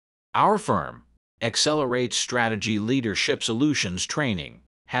Our firm, Accelerate Strategy Leadership Solutions Training,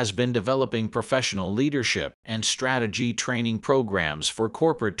 has been developing professional leadership and strategy training programs for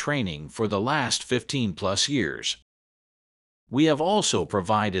corporate training for the last 15+ years. We have also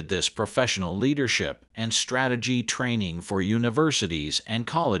provided this professional leadership and strategy training for universities and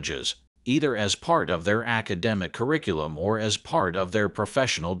colleges, either as part of their academic curriculum or as part of their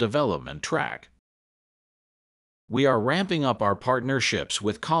professional development track. We are ramping up our partnerships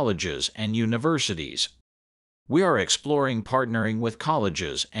with colleges and universities. We are exploring partnering with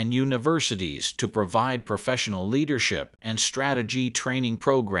colleges and universities to provide professional leadership and strategy training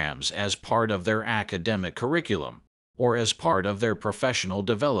programs as part of their academic curriculum or as part of their professional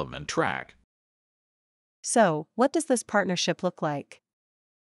development track. So, what does this partnership look like?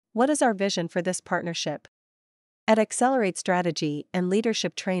 What is our vision for this partnership? At Accelerate Strategy and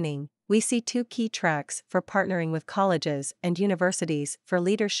Leadership Training, we see two key tracks for partnering with colleges and universities for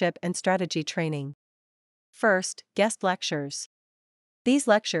leadership and strategy training. First, guest lectures. These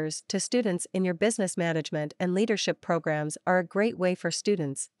lectures to students in your business management and leadership programs are a great way for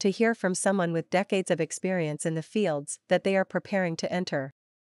students to hear from someone with decades of experience in the fields that they are preparing to enter.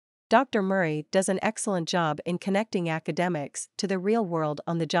 Dr. Murray does an excellent job in connecting academics to the real world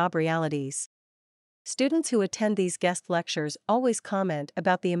on the job realities. Students who attend these guest lectures always comment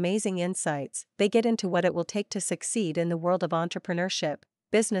about the amazing insights they get into what it will take to succeed in the world of entrepreneurship,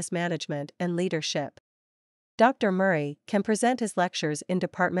 business management, and leadership. Dr. Murray can present his lectures in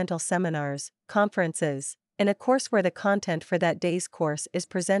departmental seminars, conferences, in a course where the content for that day's course is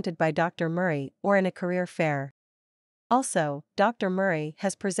presented by Dr. Murray, or in a career fair. Also, Dr. Murray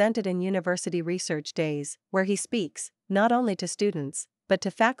has presented in university research days, where he speaks, not only to students, but to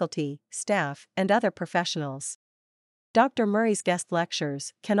faculty, staff, and other professionals. Dr. Murray's guest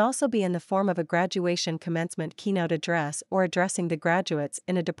lectures can also be in the form of a graduation commencement keynote address or addressing the graduates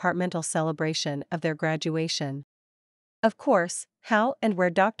in a departmental celebration of their graduation. Of course, how and where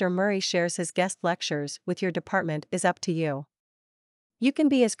Dr. Murray shares his guest lectures with your department is up to you. You can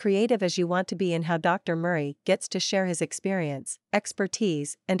be as creative as you want to be in how Dr. Murray gets to share his experience,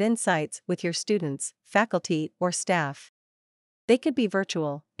 expertise, and insights with your students, faculty, or staff. They could be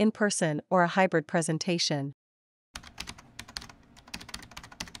virtual, in person, or a hybrid presentation.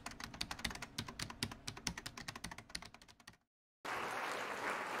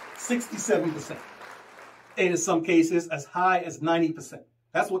 67%, and in some cases as high as 90%.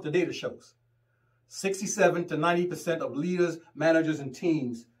 That's what the data shows. 67 to 90% of leaders, managers, and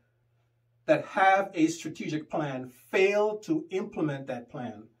teams that have a strategic plan fail to implement that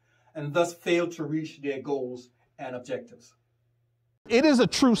plan and thus fail to reach their goals and objectives. It is a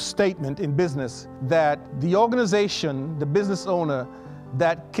true statement in business that the organization, the business owner,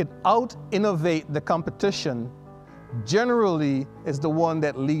 that can out-innovate the competition generally is the one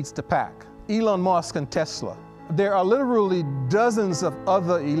that leads the pack. Elon Musk and Tesla. There are literally dozens of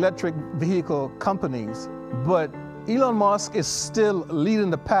other electric vehicle companies, but Elon Musk is still leading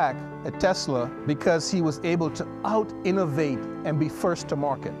the pack at Tesla because he was able to out-innovate and be first to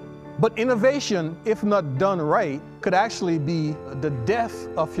market. But innovation, if not done right, could actually be the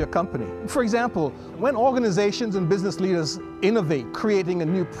death of your company. For example, when organizations and business leaders innovate, creating a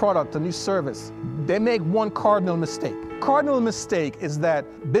new product, a new service, they make one cardinal mistake. Cardinal mistake is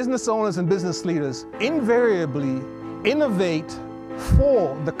that business owners and business leaders invariably innovate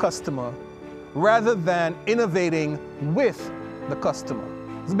for the customer rather than innovating with the customer.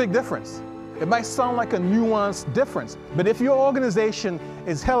 There's a big difference. It might sound like a nuanced difference, but if your organization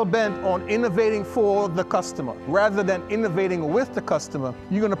is hell-bent on innovating for the customer rather than innovating with the customer,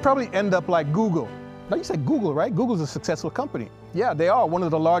 you're going to probably end up like Google. Now you said Google, right? Google's a successful company. Yeah, they are one of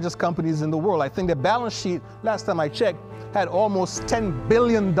the largest companies in the world. I think their balance sheet, last time I checked, had almost $10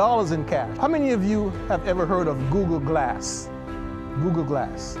 billion in cash. How many of you have ever heard of Google Glass? Google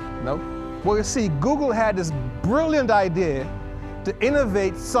Glass, no? Well, you see, Google had this brilliant idea to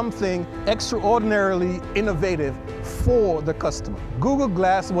innovate something extraordinarily innovative for the customer. Google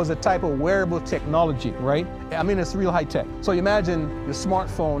Glass was a type of wearable technology, right? I mean, it's real high tech. So imagine your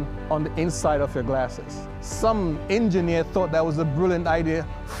smartphone on the inside of your glasses. Some engineer thought that was a brilliant idea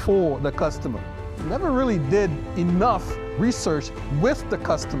for the customer. Never really did enough research with the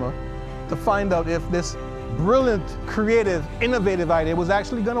customer to find out if this brilliant, creative, innovative idea was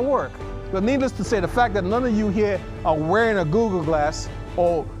actually going to work. But needless to say, the fact that none of you here are wearing a Google Glass,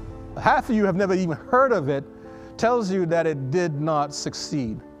 or half of you have never even heard of it, tells you that it did not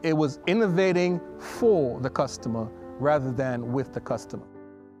succeed. It was innovating for the customer rather than with the customer.